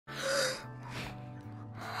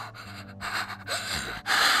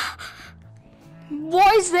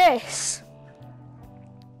What is this?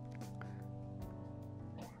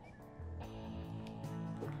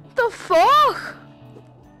 The fuck?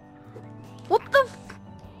 What the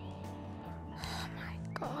oh my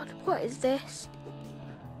god, what is this?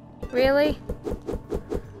 Really?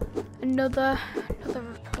 Another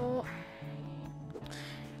report.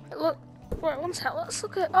 Look, wait, one sec, let's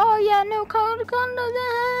look at, oh yeah, no code of conduct.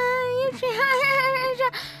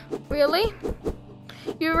 Really?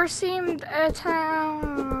 You received a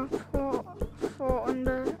town for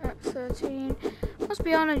under at 13. Must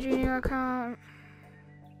be on a junior account.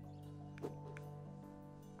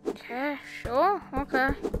 Okay, sure, okay.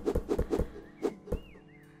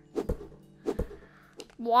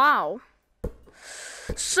 Wow.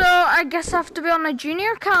 So I guess I have to be on a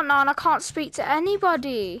junior account now and I can't speak to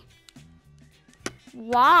anybody.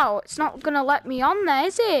 Wow, it's not gonna let me on there,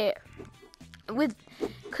 is it?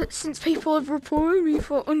 Since people have reported me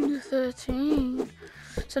for under 13.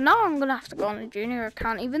 So now I'm gonna have to go on a junior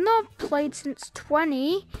account, even though I've played since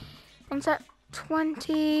 20. What's that?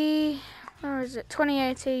 20. Where is it?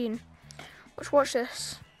 2018. Watch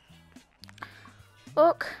this.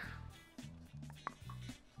 Look.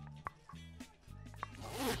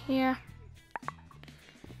 Yeah.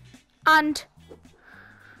 And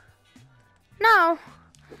now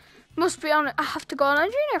must be on. I have to go on a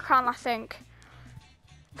junior account, I think.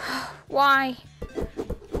 Why?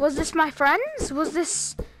 Was this my friends? Who was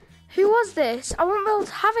this? I won't be able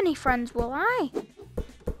to have any friends, will I?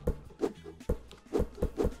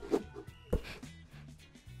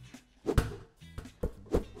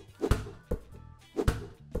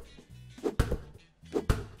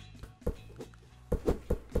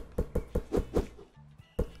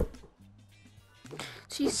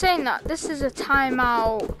 So you're saying that this is a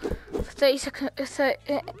timeout for 30 seconds,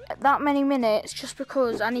 that many minutes, just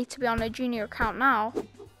because I need to be on a junior account now?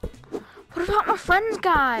 What about my friends,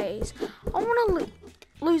 guys? I want to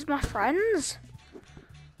lose my friends.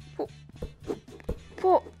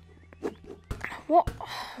 But what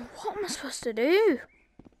am I supposed to do?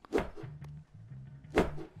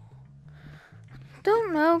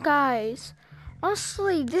 Don't know, guys.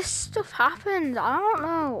 Honestly, this stuff happens. I don't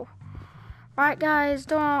know. Right, guys,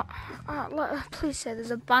 don't. Please say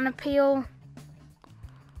there's a ban appeal.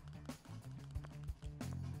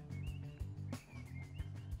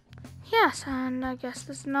 Yes, and I guess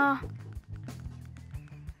there's no.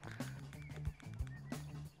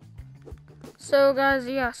 So, guys,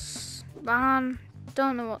 yes, ban.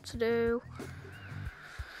 Don't know what to do.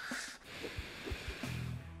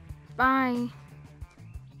 Bye.